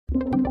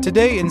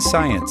Today in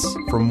Science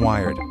from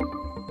Wired.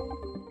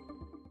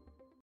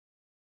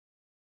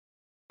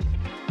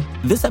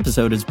 This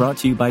episode is brought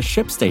to you by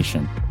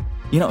ShipStation.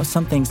 You know,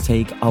 some things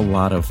take a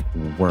lot of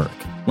work,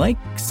 like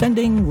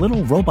sending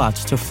little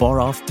robots to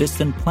far-off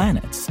distant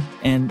planets.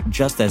 And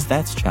just as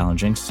that's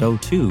challenging, so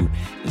too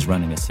is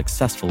running a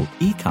successful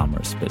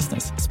e-commerce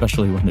business,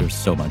 especially when there's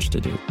so much to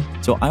do.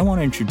 So I want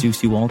to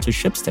introduce you all to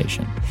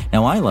ShipStation.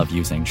 Now, I love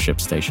using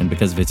ShipStation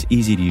because of its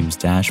easy-to-use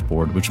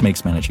dashboard, which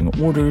makes managing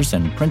orders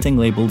and printing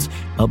labels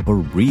a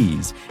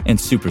breeze and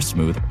super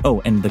smooth.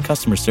 Oh, and the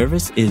customer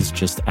service is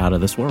just out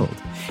of this world.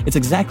 It's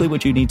exactly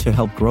what you need to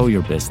help grow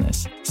your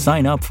business.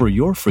 Sign up for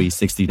your free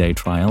 60-day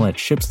trial at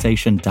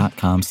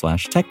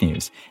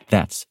shipstation.com/technews.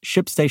 That's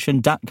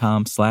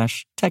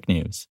shipstation.com/technews.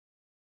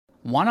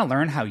 Want to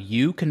learn how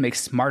you can make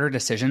smarter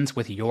decisions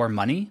with your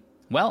money?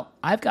 Well,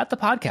 I've got the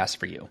podcast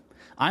for you.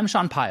 I'm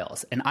Sean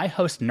Piles, and I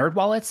host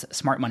NerdWallet's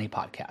Smart Money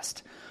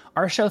Podcast.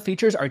 Our show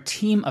features our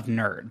team of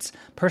nerds,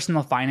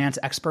 personal finance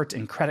experts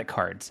in credit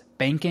cards,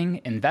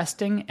 banking,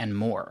 investing, and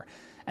more.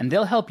 And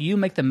they'll help you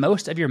make the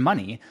most of your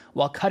money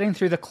while cutting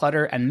through the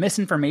clutter and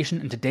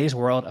misinformation in today's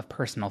world of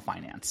personal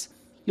finance.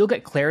 You'll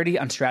get clarity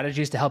on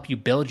strategies to help you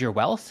build your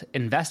wealth,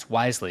 invest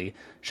wisely,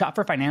 shop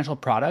for financial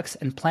products,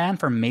 and plan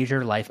for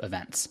major life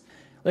events.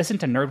 Listen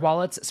to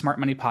NerdWallet's Smart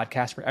Money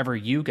Podcast wherever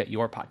you get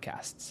your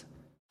podcasts.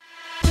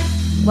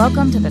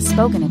 Welcome to the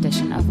spoken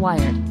edition of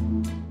Wired.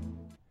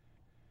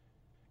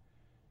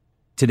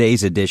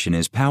 Today's edition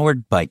is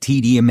powered by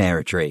TD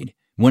Ameritrade.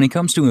 When it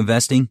comes to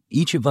investing,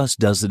 each of us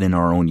does it in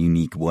our own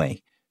unique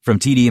way. From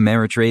TD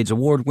Ameritrade's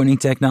award-winning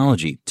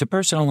technology to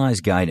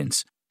personalized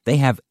guidance, they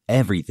have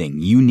everything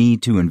you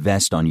need to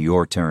invest on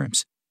your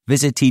terms.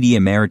 Visit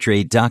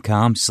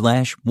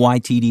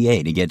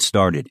tdameritrade.com/YTDA to get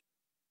started.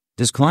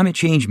 Does climate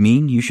change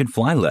mean you should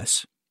fly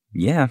less?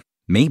 Yeah,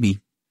 maybe.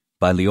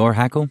 By Lior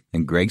Hackle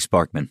and Greg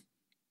Sparkman.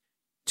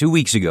 2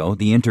 weeks ago,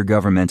 the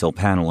Intergovernmental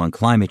Panel on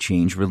Climate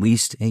Change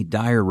released a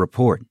dire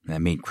report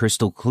that made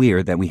crystal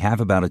clear that we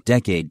have about a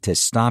decade to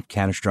stop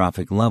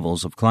catastrophic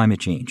levels of climate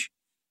change.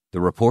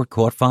 The report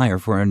caught fire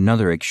for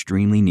another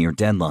extremely near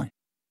deadline.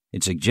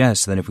 It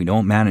suggests that if we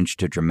don't manage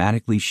to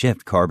dramatically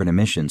shift carbon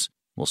emissions,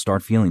 we'll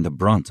start feeling the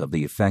brunt of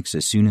the effects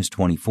as soon as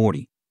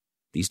 2040.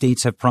 These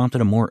dates have prompted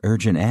a more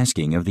urgent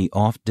asking of the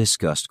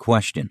oft-discussed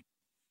question: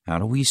 how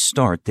do we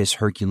start this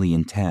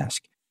Herculean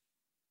task?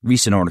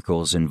 Recent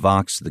articles in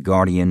Vox, The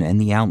Guardian, and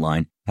The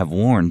Outline have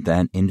warned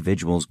that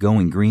individuals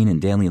going green in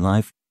daily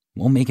life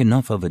won't make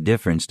enough of a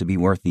difference to be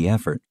worth the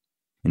effort.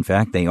 In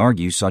fact, they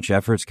argue such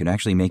efforts could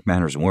actually make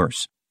matters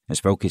worse, as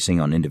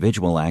focusing on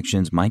individual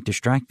actions might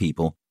distract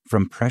people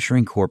from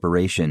pressuring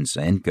corporations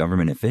and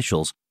government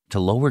officials to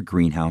lower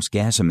greenhouse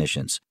gas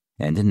emissions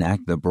and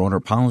enact the broader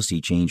policy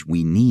change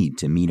we need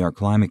to meet our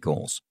climate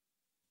goals.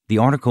 The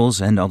articles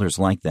and others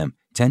like them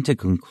tend to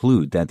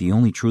conclude that the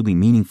only truly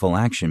meaningful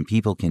action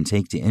people can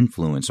take to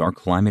influence our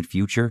climate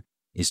future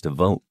is to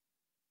vote.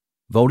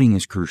 Voting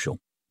is crucial,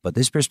 but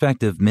this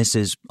perspective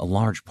misses a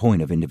large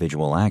point of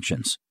individual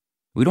actions.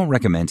 We don't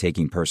recommend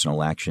taking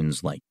personal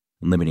actions like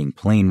limiting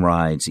plane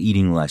rides,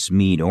 eating less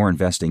meat, or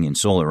investing in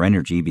solar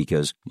energy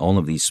because all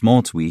of these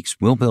small tweaks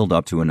will build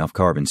up to enough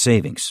carbon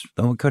savings,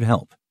 though it could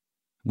help.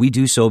 We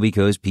do so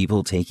because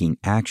people taking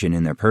action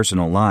in their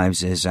personal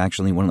lives is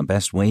actually one of the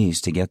best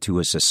ways to get to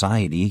a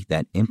society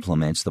that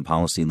implements the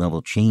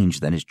policy-level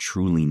change that is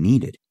truly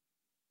needed.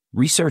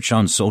 Research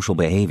on social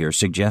behavior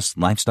suggests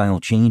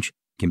lifestyle change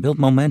can build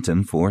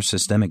momentum for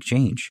systemic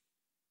change.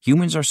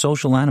 Humans are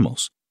social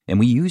animals, and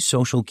we use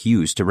social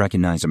cues to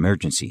recognize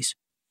emergencies.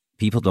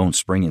 People don't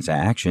spring into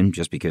action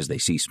just because they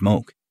see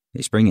smoke.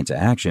 They spring into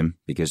action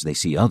because they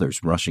see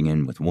others rushing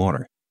in with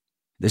water.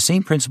 The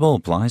same principle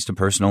applies to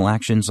personal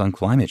actions on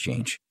climate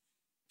change.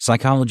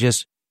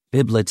 Psychologists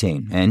Bibb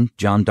Latané and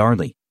John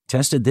Darley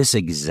tested this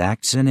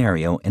exact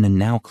scenario in a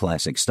now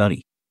classic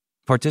study.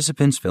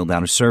 Participants filled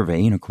out a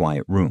survey in a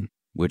quiet room,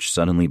 which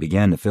suddenly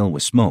began to fill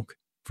with smoke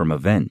from a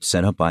vent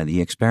set up by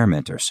the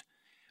experimenters.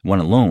 When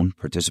alone,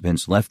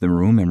 participants left the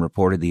room and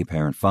reported the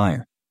apparent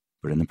fire.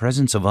 But in the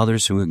presence of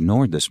others who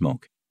ignored the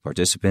smoke,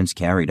 participants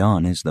carried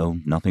on as though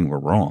nothing were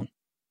wrong.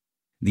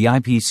 The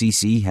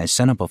IPCC has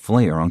sent up a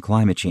flare on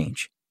climate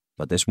change,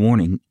 but this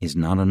warning is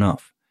not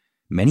enough.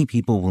 Many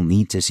people will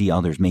need to see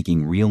others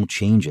making real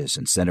changes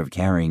instead of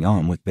carrying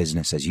on with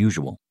business as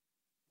usual.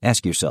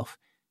 Ask yourself,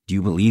 do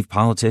you believe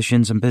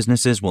politicians and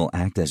businesses will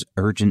act as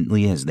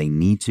urgently as they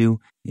need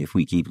to if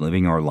we keep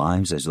living our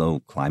lives as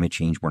though climate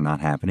change were not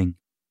happening?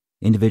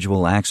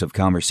 Individual acts of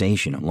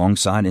conversation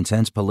alongside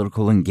intense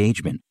political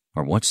engagement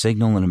are what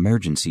signal an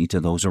emergency to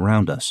those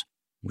around us,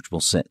 which will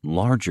set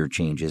larger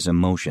changes in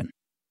motion.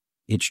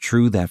 It's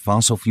true that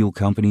fossil fuel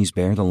companies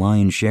bear the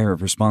lion's share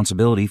of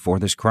responsibility for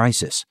this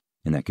crisis,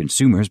 and that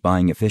consumers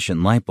buying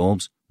efficient light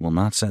bulbs will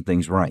not set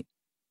things right.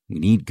 We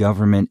need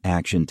government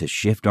action to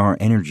shift our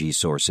energy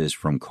sources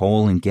from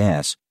coal and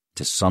gas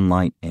to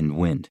sunlight and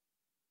wind.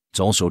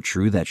 It's also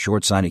true that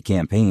short-sighted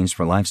campaigns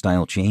for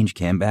lifestyle change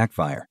can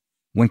backfire.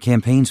 When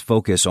campaigns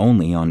focus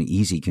only on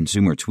easy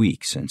consumer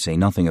tweaks and say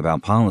nothing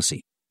about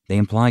policy, They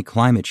imply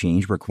climate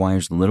change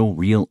requires little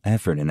real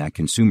effort and that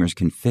consumers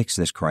can fix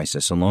this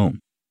crisis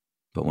alone.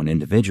 But when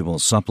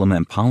individuals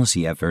supplement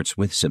policy efforts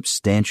with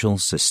substantial,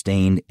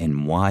 sustained,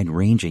 and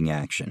wide-ranging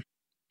action,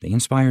 they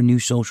inspire new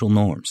social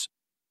norms.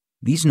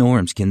 These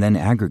norms can then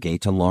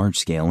aggregate to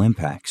large-scale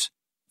impacts.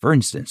 For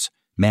instance,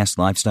 mass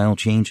lifestyle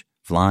change,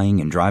 flying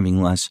and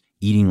driving less,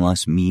 eating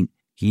less meat,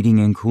 heating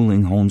and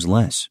cooling homes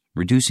less,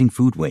 reducing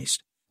food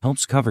waste,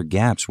 helps cover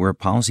gaps where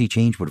policy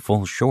change would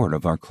fall short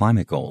of our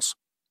climate goals.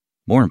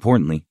 More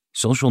importantly,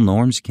 social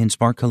norms can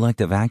spark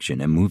collective action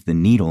and move the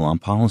needle on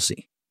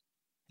policy.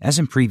 As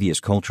in previous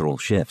cultural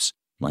shifts,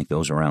 like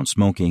those around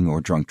smoking or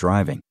drunk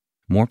driving,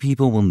 more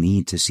people will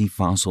need to see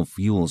fossil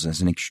fuels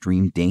as an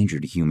extreme danger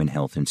to human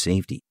health and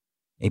safety.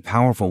 A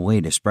powerful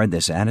way to spread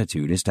this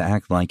attitude is to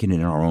act like it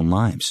in our own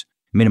lives,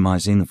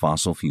 minimizing the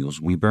fossil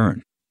fuels we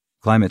burn.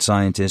 Climate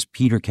scientist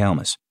Peter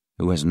Kalmus,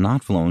 who has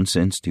not flown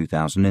since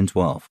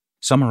 2012,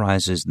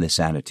 summarizes this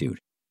attitude.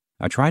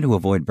 I try to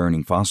avoid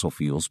burning fossil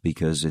fuels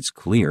because it's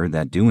clear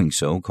that doing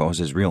so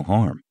causes real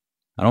harm.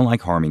 I don't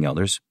like harming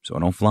others, so I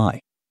don't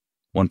fly.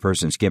 One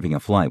person skipping a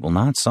flight will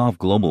not solve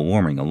global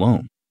warming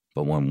alone,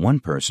 but when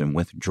one person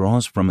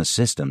withdraws from a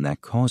system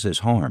that causes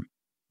harm,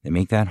 they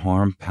make that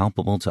harm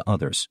palpable to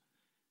others.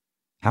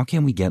 How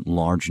can we get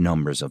large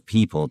numbers of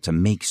people to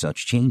make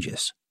such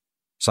changes?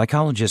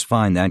 Psychologists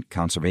find that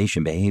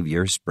conservation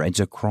behavior spreads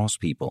across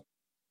people.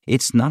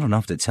 It's not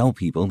enough to tell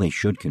people they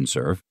should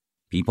conserve.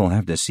 People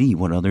have to see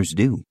what others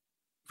do.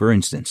 For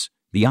instance,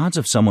 the odds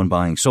of someone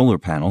buying solar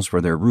panels for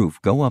their roof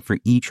go up for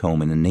each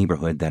home in the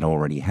neighborhood that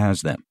already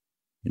has them.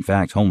 In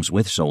fact, homes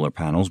with solar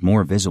panels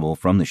more visible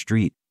from the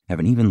street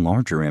have an even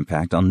larger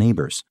impact on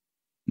neighbors.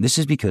 This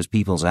is because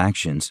people's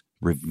actions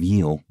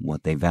reveal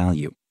what they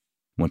value.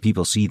 When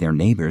people see their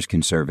neighbors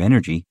conserve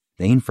energy,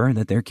 they infer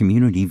that their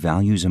community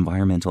values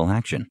environmental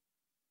action.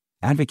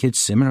 Advocates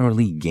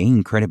similarly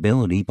gain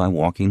credibility by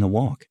walking the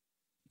walk.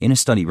 In a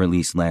study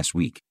released last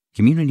week,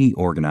 community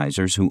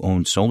organizers who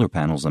own solar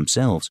panels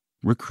themselves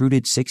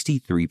recruited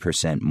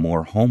 63%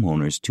 more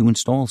homeowners to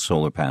install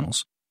solar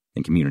panels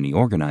than community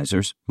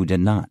organizers who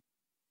did not.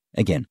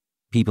 Again,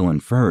 people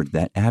inferred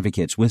that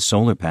advocates with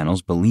solar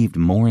panels believed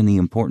more in the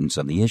importance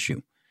of the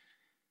issue.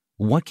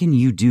 What can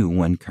you do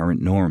when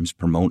current norms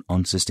promote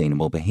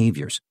unsustainable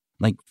behaviors,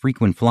 like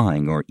frequent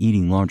flying or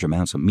eating large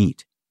amounts of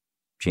meat?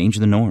 Change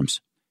the norms,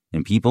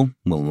 and people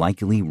will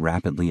likely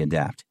rapidly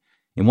adapt.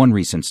 In one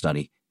recent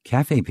study,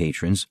 cafe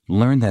patrons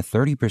learned that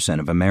 30%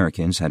 of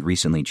Americans had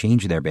recently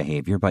changed their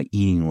behavior by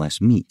eating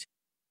less meat.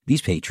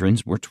 These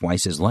patrons were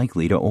twice as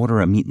likely to order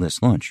a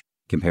meatless lunch,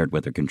 compared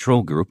with a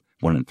control group,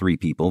 1 in 3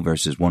 people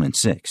versus 1 in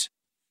 6.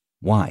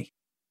 Why?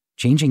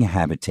 Changing a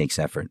habit takes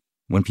effort.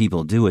 When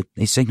people do it,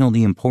 they signal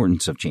the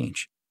importance of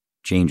change.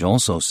 Change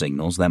also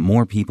signals that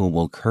more people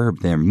will curb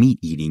their meat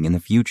eating in the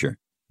future,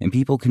 and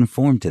people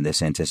conform to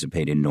this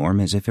anticipated norm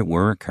as if it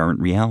were a current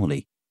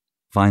reality.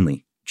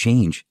 Finally,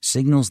 change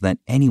signals that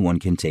anyone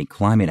can take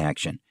climate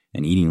action,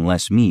 and eating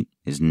less meat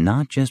is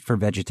not just for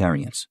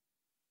vegetarians.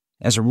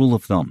 As a rule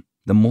of thumb,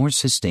 the more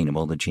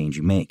sustainable the change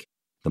you make,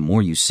 the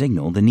more you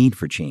signal the need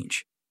for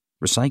change.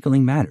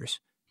 Recycling matters,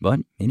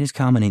 but it is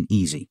common and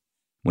easy.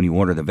 When you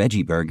order the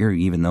veggie burger,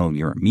 even though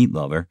you're a meat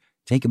lover,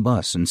 take a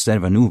bus instead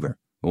of an Uber,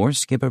 or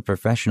skip a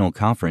professional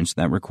conference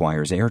that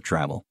requires air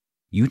travel.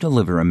 You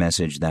deliver a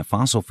message that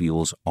fossil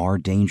fuels are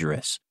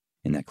dangerous,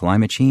 and that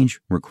climate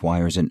change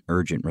requires an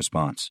urgent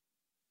response.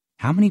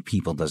 How many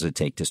people does it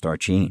take to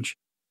start change?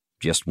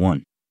 Just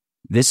one.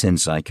 This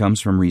insight comes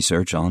from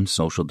research on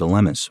social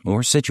dilemmas,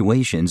 or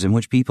situations in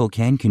which people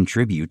can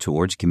contribute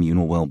towards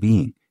communal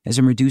well-being, as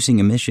in reducing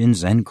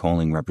emissions and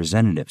calling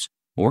representatives,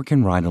 or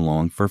can ride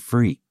along for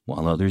free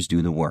while others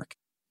do the work.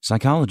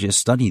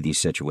 Psychologists study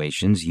these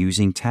situations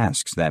using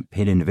tasks that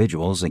pit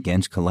individuals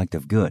against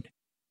collective good.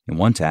 In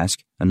one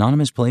task,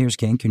 anonymous players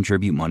can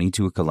contribute money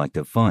to a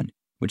collective fund,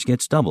 which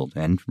gets doubled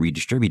and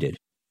redistributed,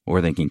 or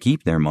they can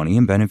keep their money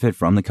and benefit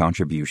from the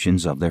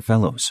contributions of their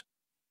fellows.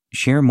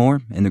 Share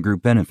more and the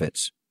group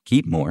benefits.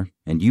 Keep more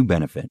and you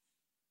benefit.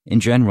 In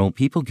general,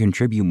 people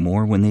contribute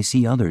more when they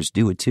see others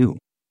do it too,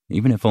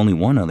 even if only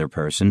one other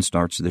person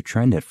starts the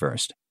trend at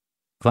first.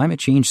 Climate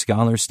change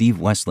scholar Steve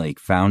Westlake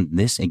found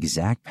this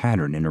exact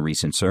pattern in a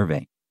recent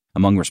survey.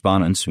 Among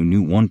respondents who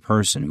knew one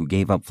person who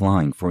gave up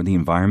flying for the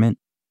environment,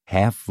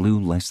 half flew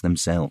less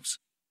themselves.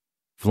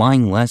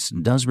 Flying less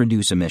does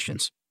reduce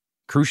emissions.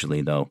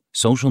 Crucially, though,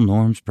 social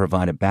norms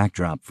provide a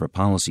backdrop for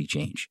policy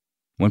change.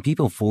 When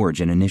people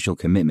forge an initial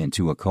commitment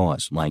to a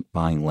cause, like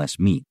buying less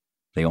meat,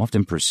 they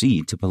often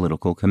proceed to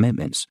political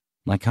commitments,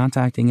 like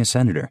contacting a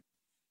senator.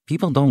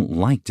 People don't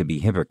like to be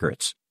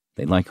hypocrites.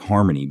 They like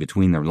harmony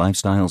between their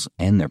lifestyles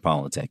and their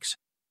politics.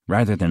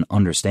 Rather than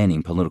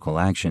understanding political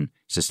action,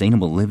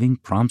 sustainable living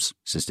prompts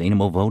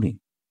sustainable voting.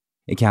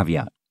 A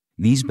caveat: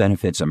 these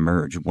benefits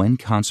emerge when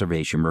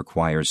conservation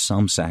requires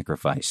some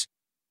sacrifice.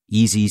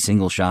 Easy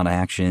single-shot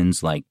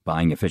actions like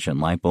buying efficient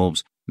light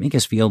bulbs make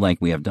us feel like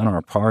we have done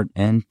our part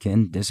and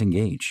can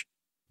disengage.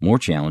 More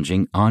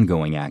challenging,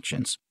 ongoing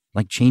actions,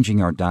 like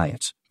changing our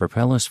diets,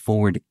 propel us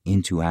forward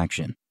into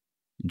action.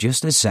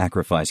 Just as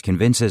sacrifice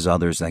convinces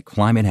others that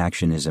climate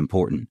action is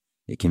important,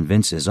 it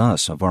convinces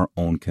us of our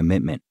own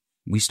commitment.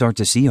 We start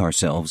to see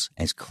ourselves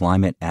as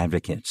climate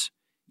advocates.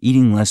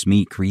 Eating less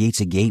meat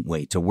creates a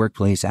gateway to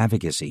workplace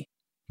advocacy,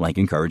 like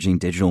encouraging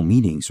digital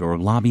meetings or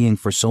lobbying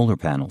for solar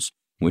panels,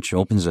 which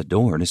opens a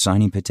door to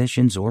signing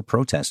petitions or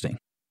protesting.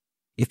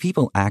 If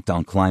people act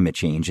on climate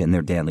change in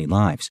their daily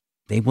lives,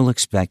 they will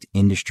expect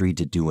industry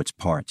to do its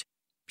part.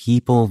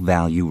 People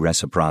value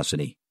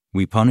reciprocity.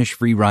 We punish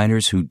free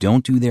riders who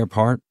don't do their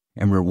part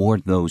and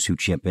reward those who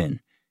chip in.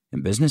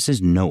 And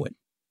businesses know it.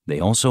 They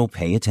also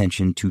pay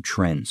attention to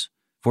trends.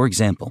 For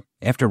example,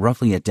 after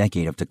roughly a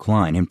decade of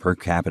decline in per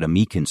capita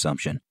meat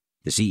consumption,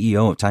 the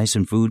CEO of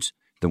Tyson Foods,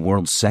 the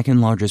world's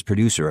second largest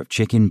producer of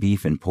chicken,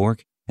 beef, and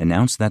pork,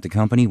 announced that the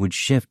company would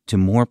shift to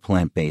more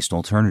plant-based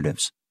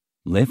alternatives.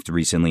 Lyft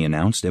recently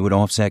announced it would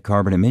offset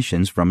carbon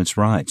emissions from its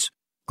rides.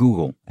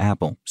 Google,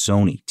 Apple,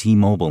 Sony,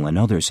 T-Mobile, and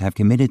others have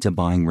committed to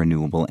buying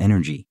renewable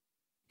energy.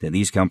 Did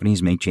these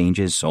companies make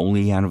changes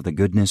solely out of the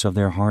goodness of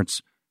their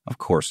hearts? Of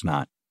course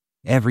not.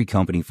 Every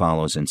company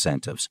follows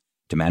incentives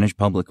to manage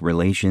public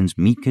relations,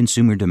 meet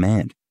consumer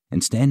demand,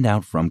 and stand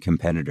out from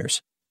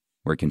competitors.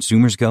 Where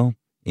consumers go,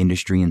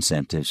 industry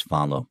incentives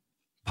follow.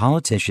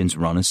 Politicians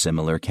run a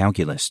similar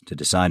calculus to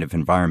decide if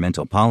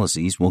environmental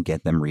policies will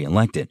get them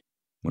reelected.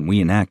 When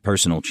we enact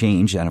personal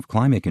change out of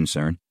climate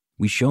concern,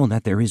 we show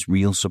that there is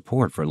real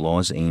support for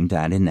laws aimed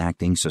at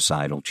enacting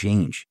societal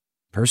change.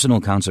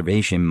 Personal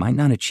conservation might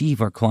not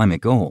achieve our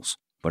climate goals,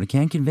 but it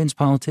can convince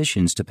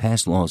politicians to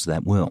pass laws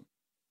that will.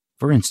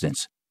 For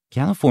instance,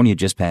 California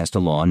just passed a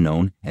law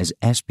known as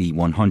SB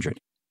 100.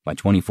 By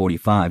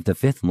 2045, the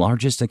fifth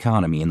largest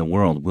economy in the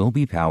world will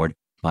be powered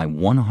by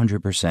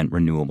 100%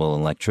 renewable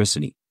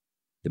electricity.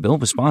 The bill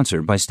was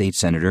sponsored by State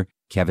Senator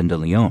Kevin De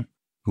Leon,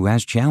 who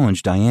has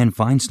challenged Dianne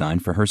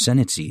Feinstein for her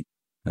Senate seat,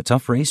 a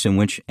tough race in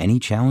which any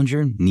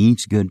challenger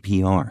needs good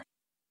PR.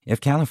 If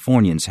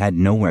Californians had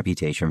no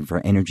reputation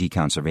for energy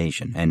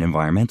conservation and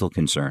environmental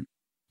concern,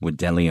 would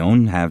De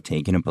Leon have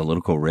taken a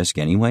political risk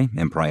anyway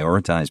and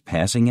prioritized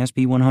passing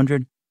SB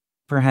 100?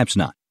 Perhaps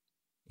not.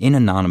 In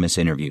anonymous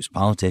interviews,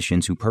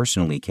 politicians who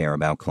personally care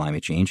about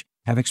climate change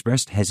have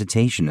expressed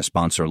hesitation to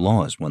sponsor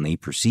laws when they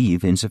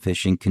perceive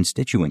insufficient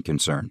constituent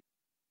concern.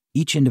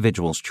 Each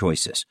individual's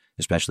choices,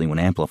 especially when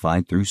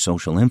amplified through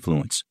social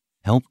influence,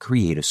 help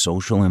create a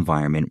social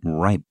environment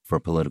ripe for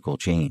political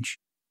change.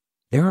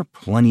 There are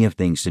plenty of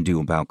things to do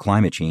about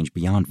climate change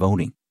beyond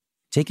voting.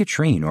 Take a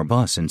train or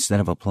bus instead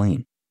of a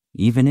plane,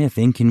 even if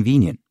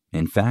inconvenient.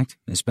 In fact,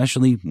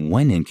 especially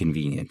when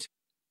inconvenient.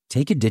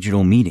 Take a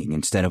digital meeting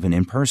instead of an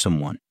in-person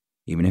one,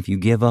 even if you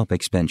give up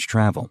expense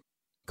travel.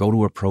 Go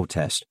to a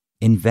protest.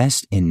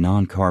 Invest in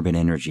non-carbon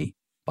energy.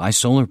 Buy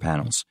solar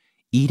panels.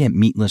 Eat at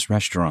meatless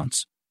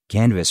restaurants.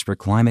 Canvass for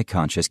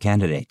climate-conscious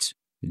candidates.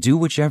 Do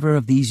whichever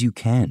of these you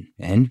can,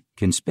 and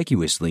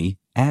conspicuously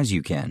as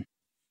you can.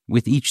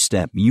 With each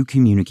step, you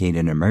communicate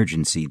an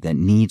emergency that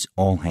needs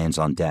all hands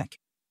on deck.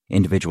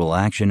 Individual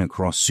action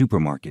across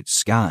supermarkets,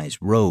 skies,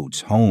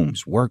 roads,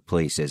 homes,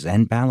 workplaces,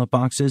 and ballot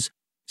boxes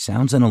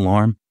sounds an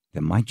alarm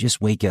that might just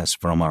wake us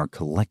from our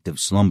collective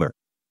slumber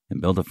and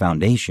build a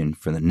foundation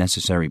for the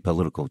necessary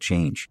political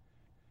change.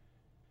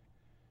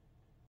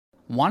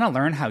 Want to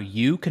learn how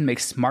you can make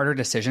smarter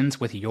decisions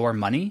with your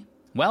money?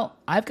 Well,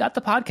 I've got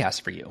the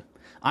podcast for you.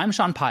 I'm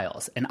Sean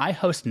Piles, and I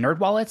host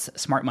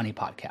NerdWallet's Smart Money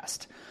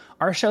Podcast.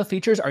 Our show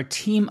features our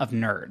team of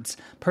nerds,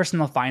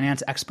 personal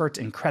finance experts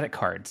in credit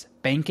cards,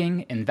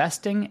 banking,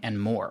 investing,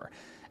 and more.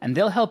 And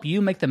they'll help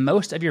you make the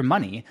most of your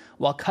money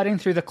while cutting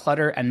through the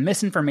clutter and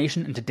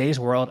misinformation in today's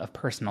world of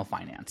personal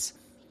finance.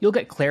 You'll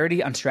get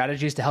clarity on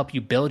strategies to help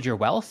you build your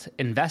wealth,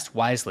 invest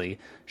wisely,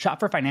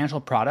 shop for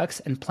financial products,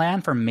 and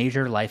plan for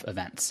major life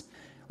events.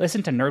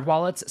 Listen to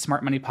NerdWallet's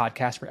Smart Money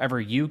Podcast wherever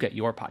you get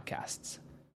your podcasts.